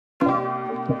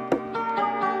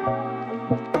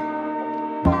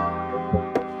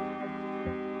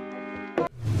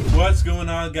What's going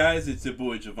on, guys? It's your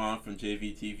boy Javon from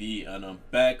JVTV, and I'm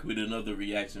back with another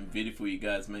reaction video for you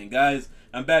guys, man. Guys,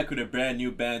 I'm back with a brand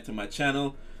new band to my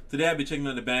channel. Today I'll be checking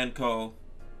out a band called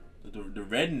the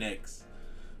Rednex.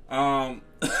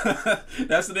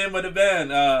 That's the name of the band.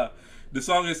 The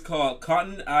song is called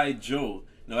Cotton Eye Joe.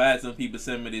 You know, I had some people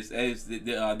send me this.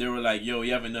 They were like, "Yo,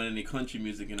 you haven't done any country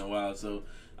music in a while, so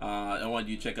I want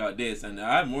you to check out this." And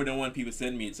I have more than one people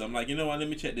send me it, so I'm like, you know what? Let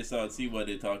me check this out, see what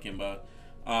they're talking about.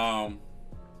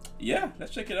 Yeah,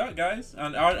 let's check it out, guys.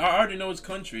 And I already know it's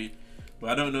country,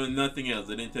 but I don't know nothing else.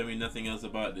 They didn't tell me nothing else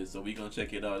about this, so we're gonna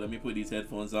check it out. Let me put these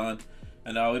headphones on,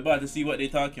 and we're about to see what they're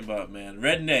talking about, man.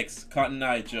 Rednex, Cotton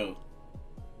Eye Joe.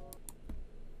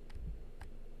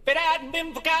 If it hadn't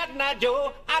been for Cotton Eye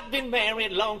Joe, I'd been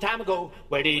married a long time ago.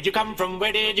 Where did you come from?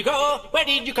 Where did you go? Where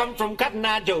did you come from, Cotton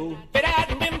Eye Joe? If it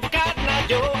hadn't been for Cotton Eye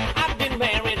Joe, I'd been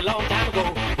married a long time ago.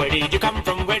 Where did you come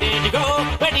from? Where did you go?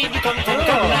 Where did you come from,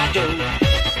 Cotton Eye Joe?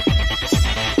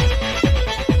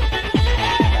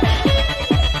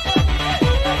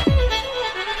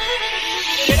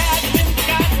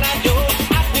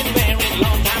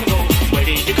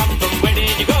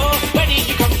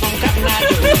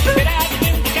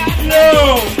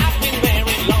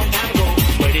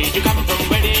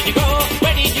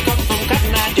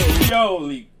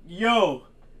 Yo,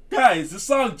 guys, the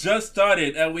song just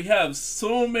started and we have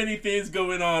so many things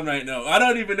going on right now. I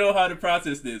don't even know how to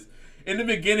process this. In the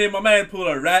beginning, my man pulled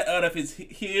a rat out of his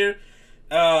ear.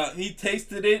 He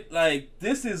tasted it. Like,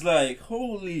 this is like,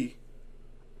 holy.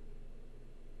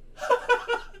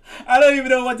 I don't even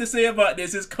know what to say about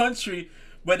this. It's country,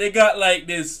 but they got like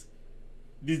this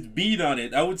beat on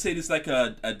it. I would say this like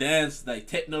a dance, like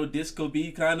techno disco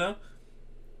beat, kind of.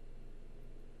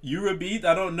 Eurobeat,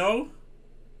 I don't know.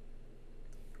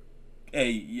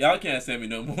 Hey, y'all can't send me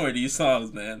no more of these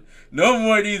songs, man. No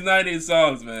more of these 90s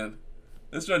songs, man.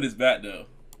 Let's run this back, though.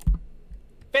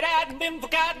 If it hadn't been for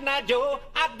Cotton Eye Joe,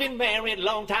 I'd been married a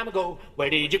long time ago. Where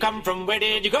did you come from? Where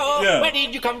did you go? Yeah. Where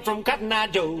did you come from, Cotton Eye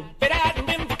Joe? If it hadn't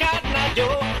been for Cotton Eye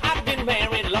Joe, I'd been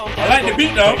married a long time ago. I like the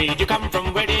beat, though. Where did you come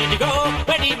from? Where did you go?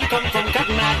 Where did you come from,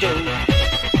 Cotton Eye Joe?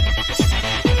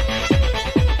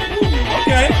 Ooh,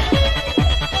 okay.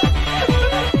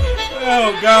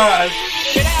 Oh, gosh.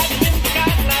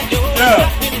 Yeah.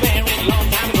 I've been married a long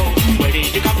time ago. Where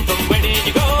did you come from? Where did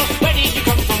you go? Where did you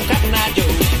come from, Cotton Eye Joe?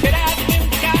 It hasn't been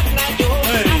for Cotton Eye Joe.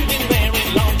 I've been married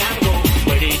a long time ago.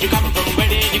 Where did you come from? Where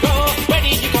did you go? Where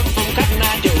did you come from, Cotton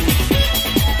Eye Joe?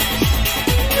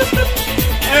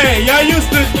 Hey, y'all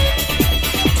used to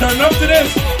turn up to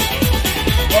this?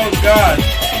 Oh, God.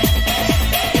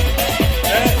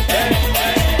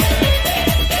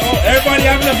 Oh, everybody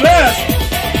having a blast.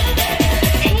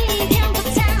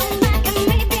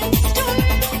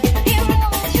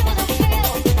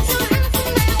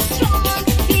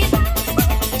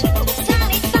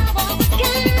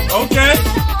 Okay.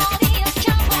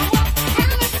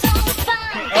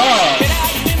 Oh.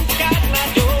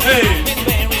 Hey.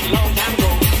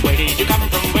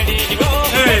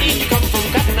 Hey.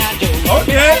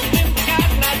 Okay.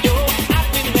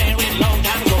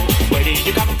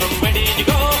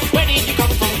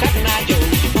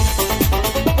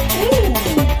 Ooh.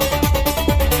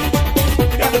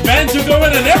 Got the banjo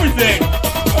going and everything.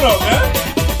 Hold on, man.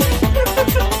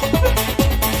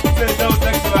 Say those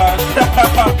next line.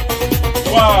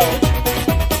 Wow.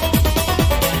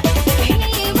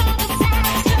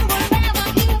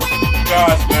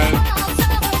 Gosh, man.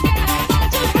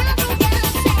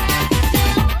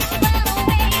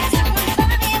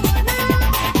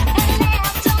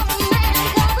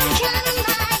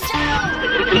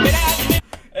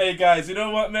 Hey guys, you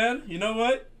know what, man? You know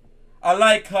what? I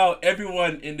like how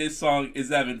everyone in this song is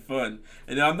having fun.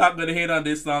 And I'm not gonna hate on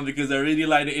this song because I really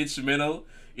like the instrumental.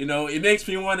 You know, it makes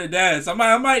me want to dance. I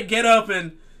might get up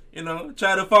and, you know,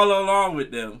 try to follow along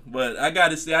with them. But I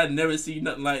gotta say, I've never seen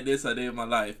nothing like this a day in my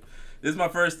life. This is my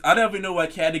first. I don't even know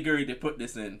what category to put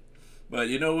this in. But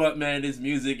you know what, man? This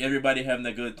music, everybody having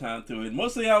a good time to it.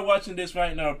 Most of y'all watching this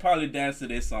right now probably dance to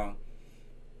this song.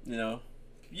 You know,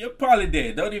 you're probably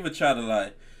dead. Don't even try to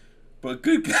lie. But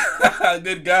good,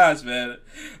 good gosh, man.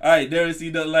 I ain't never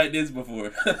seen nothing like this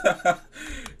before.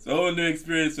 It's a whole new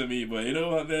experience for me. But you know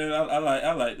what, man? I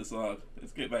like the song.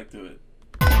 Let's get back to it.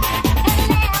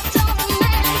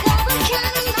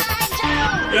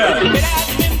 Yeah.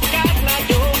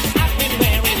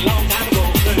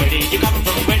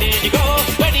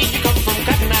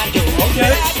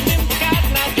 Okay.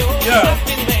 Yeah.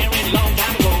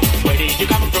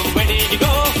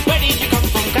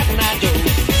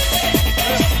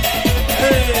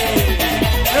 Hey,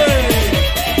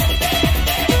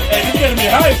 this is gonna be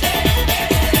hype.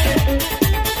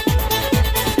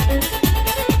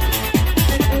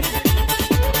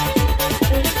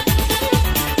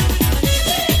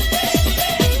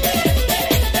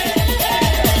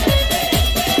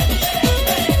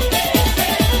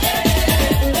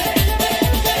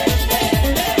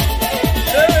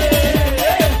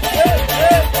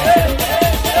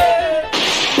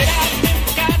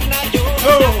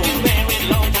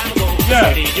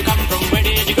 did you come from? Where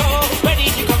did you go? Where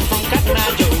did you come from, Cotton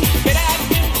Eye Joe? If it hadn't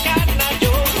been for Cotton Eye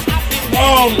Joe, I'd been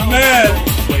married long man. time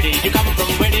ago. Where did you come from?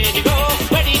 Where did you go?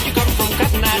 Where did you come from,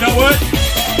 Cotton Eye Joe? You know what?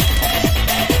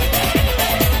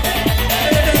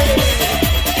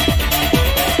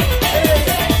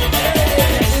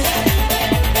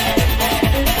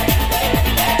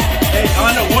 Hey, I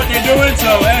don't know what they're doing,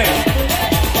 so hey.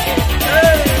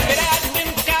 If it hadn't been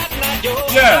for Cotton Eye Joe,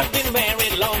 Yeah. I'd been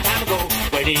married a long time ago.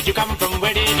 Where did you come from?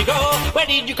 Where did you go? Where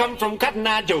did you come from, Cotton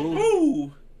Eye Joe?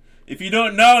 Ooh. If you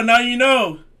don't know, now you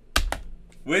know.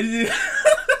 Where did you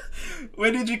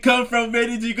where did you come from? Where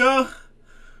did you go?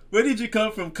 Where did you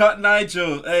come from, Cotton Eye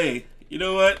Joe? Hey, you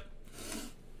know what?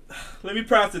 Let me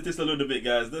process this a little bit,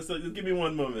 guys. Just give me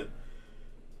one moment.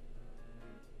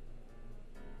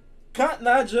 Cotton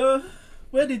Eye Joe,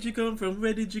 where did you come from?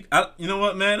 Where did you... you know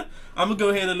what, man? I'm going to go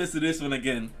ahead and listen to this one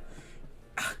again.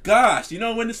 Gosh, you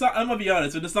know, when the song... I'm going to be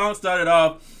honest. When the song started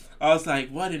off, I was like,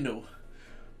 what in the...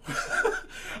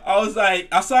 I was like,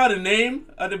 I saw the name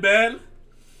of the band.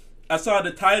 I saw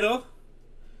the title.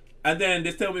 And then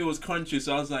they told me it was country.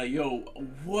 So I was like, yo,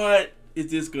 what is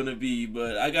this going to be?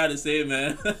 But I got to say,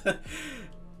 man,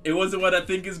 it wasn't what I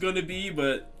think it's going to be.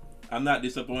 But I'm not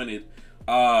disappointed.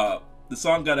 The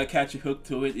song got a catchy hook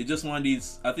to it. It's just one of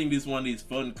these, I think this is one of these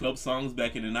fun club songs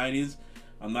back in the 90s.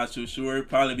 I'm not so sure.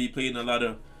 Probably be played in a lot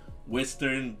of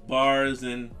Western bars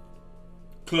and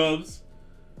clubs.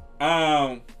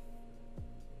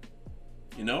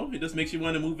 You know, it just makes you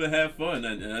want to move and have fun,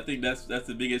 and I think that's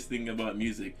the biggest thing about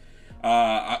music.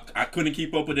 I couldn't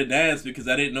keep up with the dance because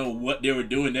I didn't know what they were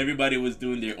doing. Everybody was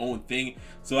doing their own thing,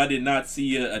 so I did not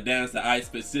see a dance that I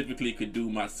specifically could do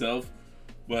myself.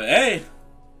 But hey,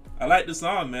 I like the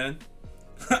song, man.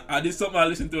 I did something I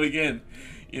listened to again,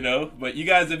 you know. But you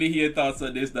guys, let me hear your thoughts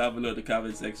on this down below in the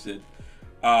comment section.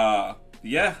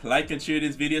 Yeah, like and share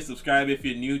this video. Subscribe if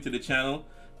you're new to the channel.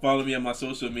 Follow me on my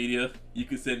social media. You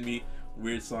can send me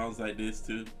weird songs like this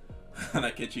too. And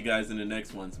I'll catch you guys in the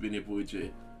next one. It's been your boy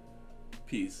Jay.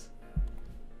 Peace.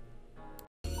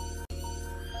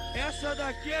 Essa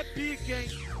daqui é pica, hein?